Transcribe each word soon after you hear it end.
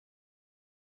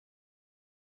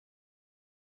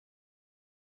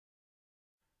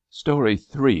Story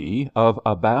 3 of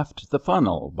Abaft the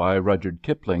Funnel by Rudyard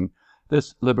Kipling.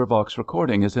 This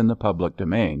recording is in the public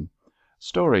domain.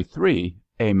 Story 3,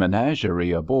 A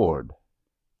Menagerie Aboard.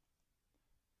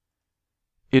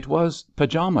 It was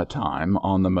pajama time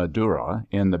on the Madura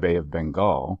in the Bay of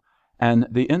Bengal, and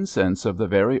the incense of the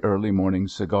very early morning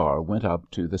cigar went up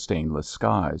to the stainless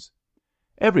skies.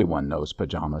 Everyone knows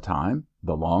pajama time,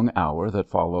 the long hour that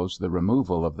follows the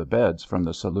removal of the beds from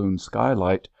the saloon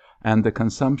skylight and the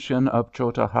consumption of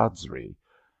chota hazri.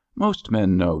 Most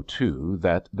men know, too,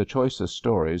 that the choicest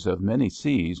stories of many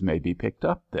seas may be picked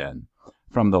up then,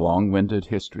 from the long-winded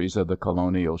histories of the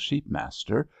colonial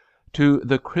sheep-master to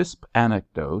the crisp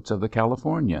anecdotes of the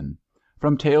Californian,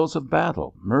 from tales of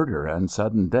battle, murder, and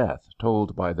sudden death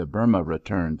told by the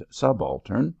Burma-returned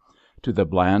subaltern to the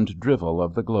bland drivel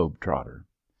of the globe-trotter.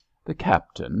 The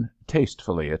captain,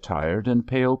 tastefully attired in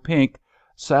pale pink,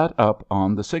 sat up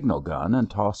on the signal gun and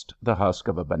tossed the husk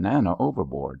of a banana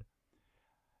overboard.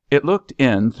 "It looked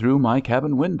in through my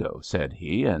cabin window," said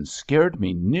he, "and scared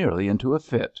me nearly into a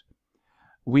fit."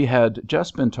 We had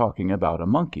just been talking about a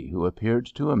monkey who appeared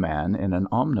to a man in an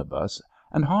omnibus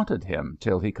and haunted him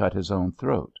till he cut his own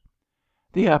throat.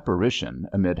 The apparition,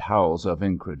 amid howls of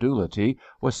incredulity,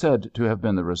 was said to have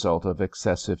been the result of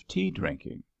excessive tea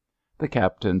drinking. The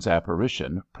captain's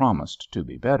apparition promised to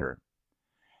be better.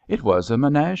 It was a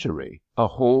menagerie, a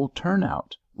whole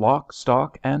turnout, lock,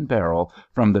 stock, and barrel,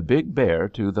 from the big bear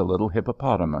to the little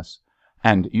hippopotamus;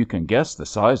 and you can guess the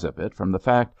size of it from the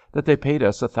fact that they paid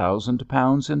us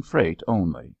 £1,000 in freight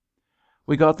only.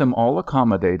 We got them all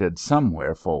accommodated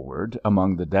somewhere forward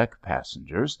among the deck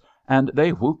passengers, and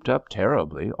they whooped up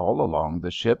terribly all along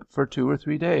the ship for 2 or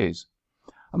 3 days.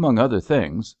 Among other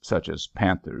things, such as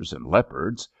panthers and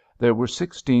leopards, there were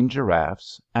 16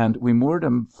 giraffes, and we moored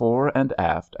 'em fore and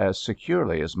aft as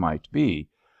securely as might be,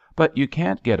 but you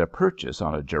can't get a purchase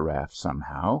on a giraffe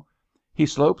somehow. He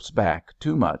slopes back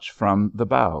too much from the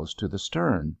bows to the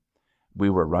stern.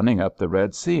 We were running up the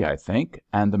Red Sea, I think,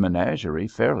 and the menagerie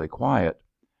fairly quiet.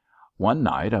 One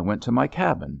night I went to my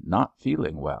cabin, not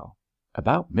feeling well.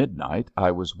 About midnight I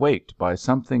was waked by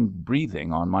something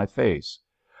breathing on my face.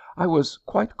 I was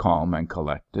quite calm and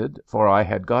collected, for I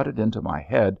had got it into my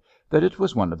head that it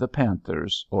was one of the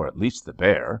panthers, or at least the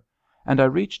bear, and I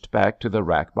reached back to the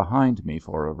rack behind me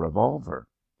for a revolver.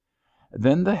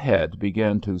 Then the head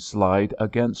began to slide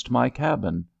against my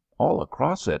cabin, all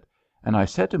across it, and I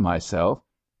said to myself,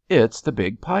 "It's the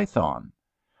big python."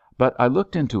 But I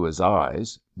looked into his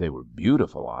eyes, they were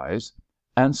beautiful eyes,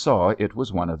 and saw it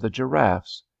was one of the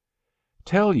giraffes.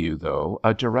 Tell you, though,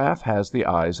 a giraffe has the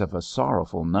eyes of a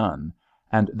sorrowful nun,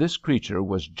 and this creature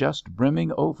was just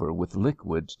brimming over with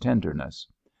liquid tenderness.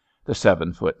 The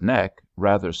 7-foot neck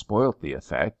rather spoilt the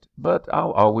effect, but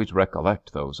I'll always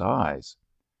recollect those eyes.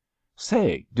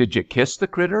 "Say, did you kiss the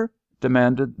critter?"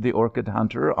 demanded the orchid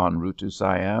hunter en route to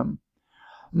Siam.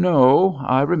 "No,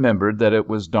 I remembered that it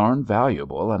was darn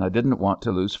valuable, and I didn't want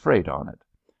to lose freight on it."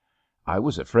 I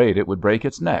was afraid it would break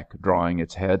its neck drawing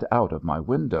its head out of my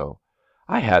window.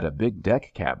 I had a big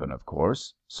deck cabin, of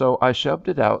course, so I shoved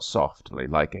it out softly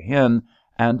like a hen,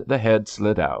 and the head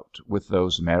slid out, with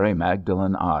those Mary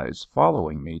Magdalene eyes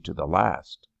following me to the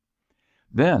last.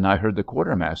 Then I heard the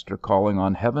quartermaster calling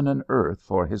on heaven and earth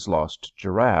for his lost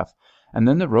giraffe, and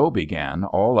then the row began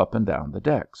all up and down the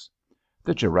decks.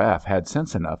 The giraffe had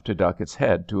sense enough to duck its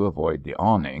head to avoid the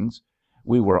awnings.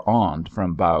 We were awned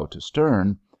from bow to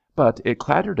stern, but it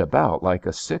clattered about like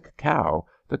a sick cow,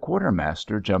 the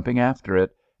quartermaster jumping after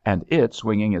it, and it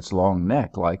swinging its long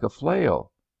neck like a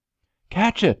flail.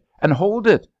 "Catch it and hold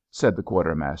it," said the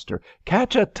quartermaster.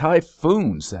 "Catch a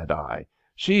typhoon," said I.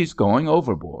 "She's going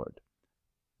overboard."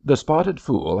 The spotted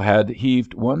fool had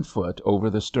heaved one foot over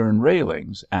the stern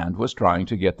railings, and was trying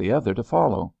to get the other to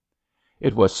follow.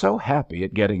 It was so happy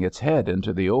at getting its head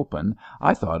into the open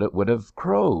I thought it would have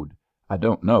crowed. I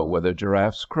don't know whether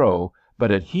giraffes crow, but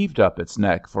it heaved up its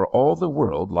neck for all the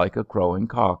world like a crowing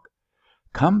cock.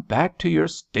 "Come back to your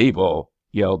stable!"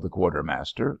 yelled the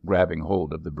quartermaster, grabbing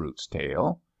hold of the brute's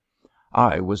tail.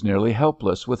 I was nearly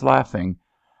helpless with laughing,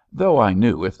 though I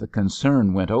knew if the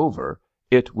concern went over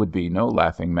it would be no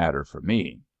laughing matter for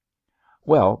me.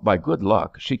 Well, by good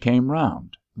luck she came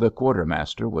round. The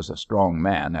quartermaster was a strong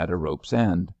man at a rope's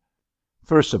end.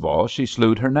 First of all she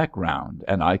slewed her neck round,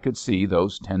 and I could see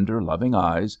those tender, loving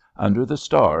eyes under the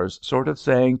stars sort of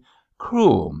saying,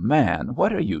 "Cruel man,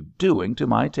 what are you doing to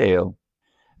my tail?"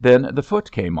 Then the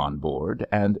foot came on board,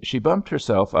 and she bumped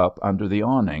herself up under the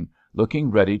awning,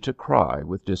 looking ready to cry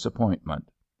with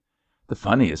disappointment. The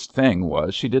funniest thing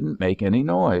was she didn't make any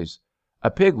noise.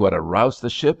 A pig would have roused the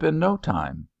ship in no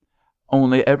time.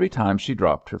 Only every time she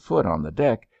dropped her foot on the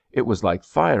deck It was like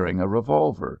firing a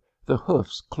revolver, the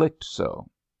hoofs clicked so.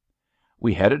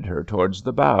 We headed her towards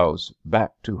the bows,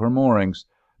 back to her moorings,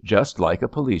 just like a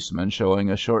policeman showing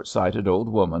a short‐sighted old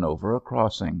woman over a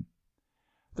crossing.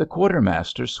 The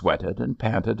quartermaster sweated and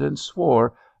panted and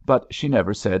swore, but she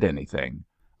never said anything,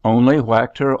 only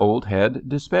whacked her old head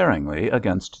despairingly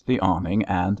against the awning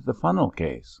and the funnel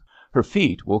case. Her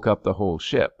feet woke up the whole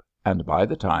ship, and by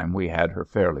the time we had her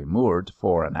fairly moored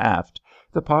fore and aft,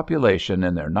 the population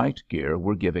in their night gear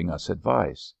were giving us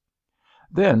advice.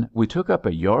 Then we took up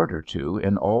a yard or two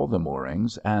in all the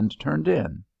moorings and turned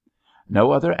in.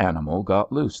 No other animal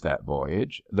got loose that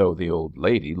voyage, though the old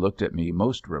lady looked at me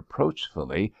most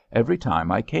reproachfully every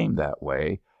time I came that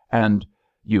way, and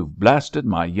 "You've blasted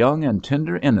my young and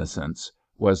tender innocence,"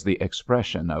 was the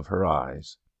expression of her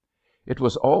eyes. It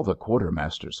was all the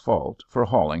quartermaster's fault for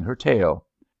hauling her tail.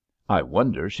 I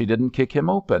wonder she didn't kick him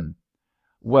open.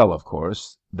 Well, of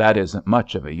course, that isn't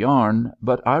much of a yarn,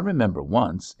 but I remember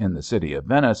once, in the city of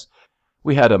Venice,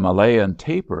 we had a Malayan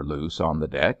tapir loose on the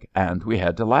deck, and we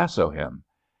had to lasso him.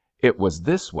 It was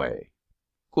this way.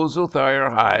 "Kusulthair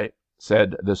hai,"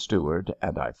 said the steward,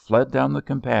 and I fled down the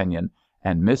companion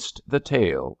and missed the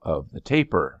tail of the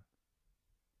tapir.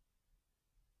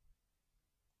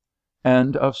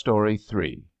 Story 4.